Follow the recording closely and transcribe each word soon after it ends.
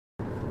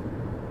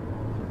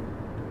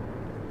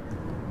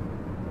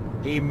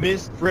Hey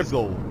Miss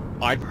Frizzle,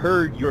 I've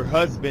heard your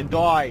husband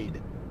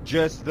died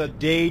just the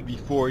day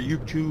before you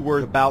two were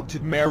about to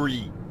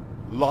marry.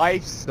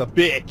 Life's a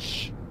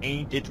bitch,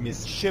 ain't it,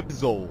 Miss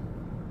Shipzel?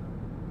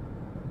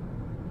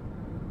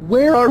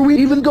 Where are we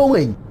even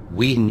going?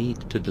 We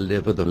need to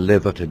deliver the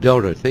liver to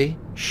Dorothy.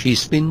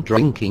 She's been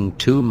drinking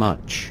too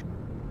much.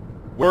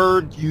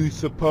 Weren't you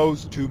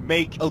supposed to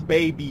make a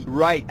baby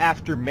right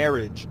after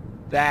marriage?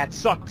 That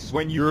sucks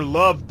when your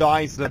love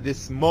dies at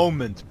this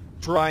moment.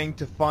 Trying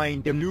to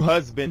find a new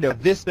husband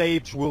at this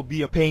age will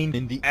be a pain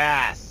in the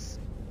ass.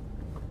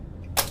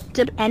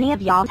 Did any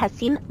of y'all have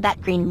seen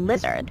that green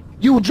lizard?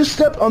 You just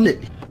stepped on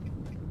it.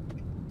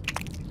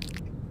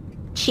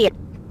 Shit,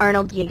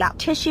 Arnold, you got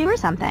tissue or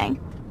something?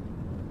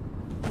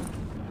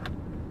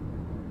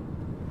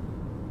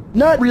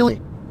 Not really.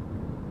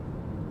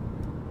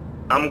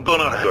 I'm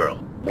gonna girl.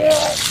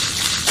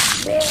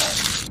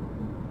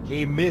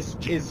 Hey Miss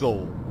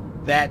Jizzle,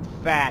 that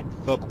fat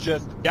fuck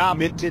just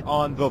vomited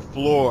on the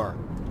floor.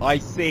 I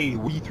say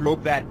we throw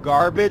that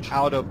garbage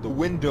out of the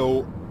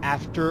window.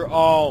 After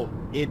all,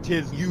 it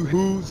is you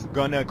who's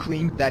gonna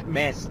clean that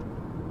mess.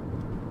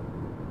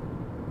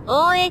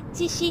 OH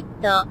シ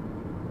ット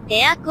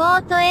テアコ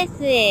ート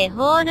SA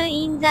ホール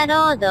インザロ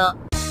ード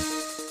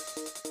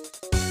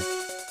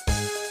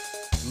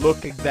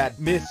Look at that,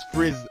 Miss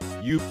Frizz.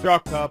 You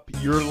fuck up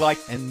your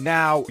life and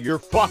now you're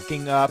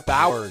fucking up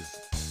ours.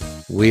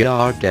 We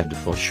are dead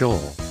for sure.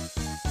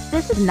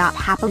 This is not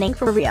happening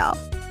for real.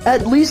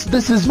 At least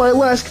this is my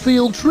last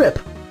field trip.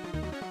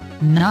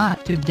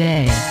 Not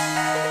today.